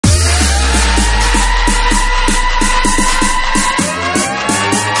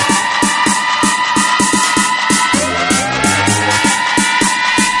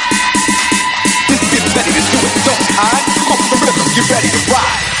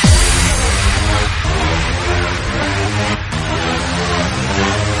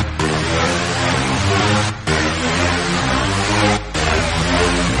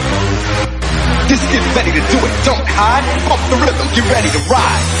the rhythm, get ready to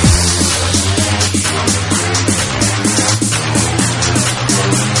ride.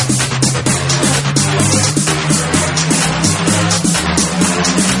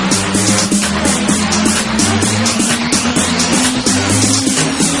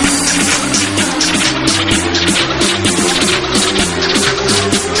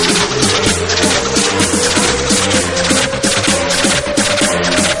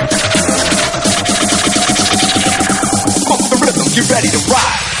 Get ready to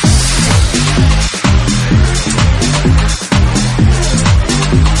ride.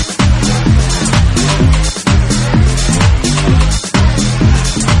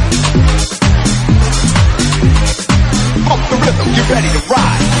 Pump the rhythm, get ready to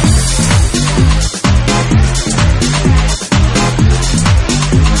ride.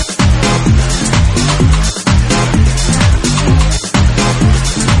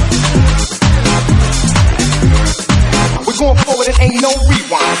 Going forward, it ain't no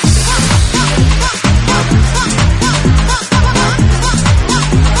rewind.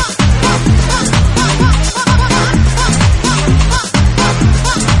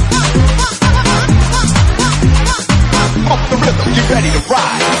 Pump the rhythm, get ready to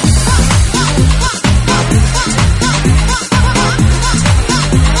ride.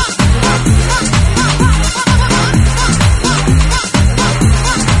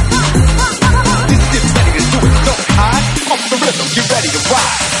 Get ready to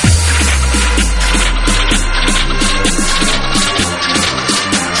ride.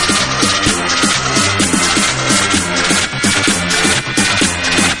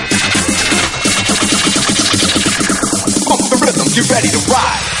 Pump the rhythm, get ready to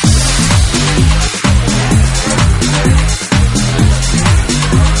ride.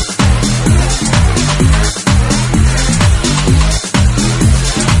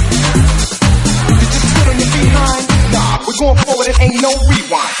 Did you sit on your behind? Nah, we're going forward, it ain't no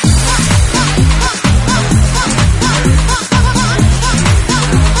rewind.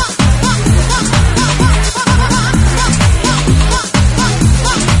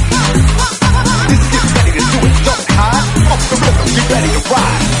 This is ready to do it, don't hide. Pump the rhythm, get ready to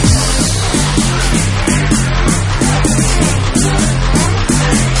ride.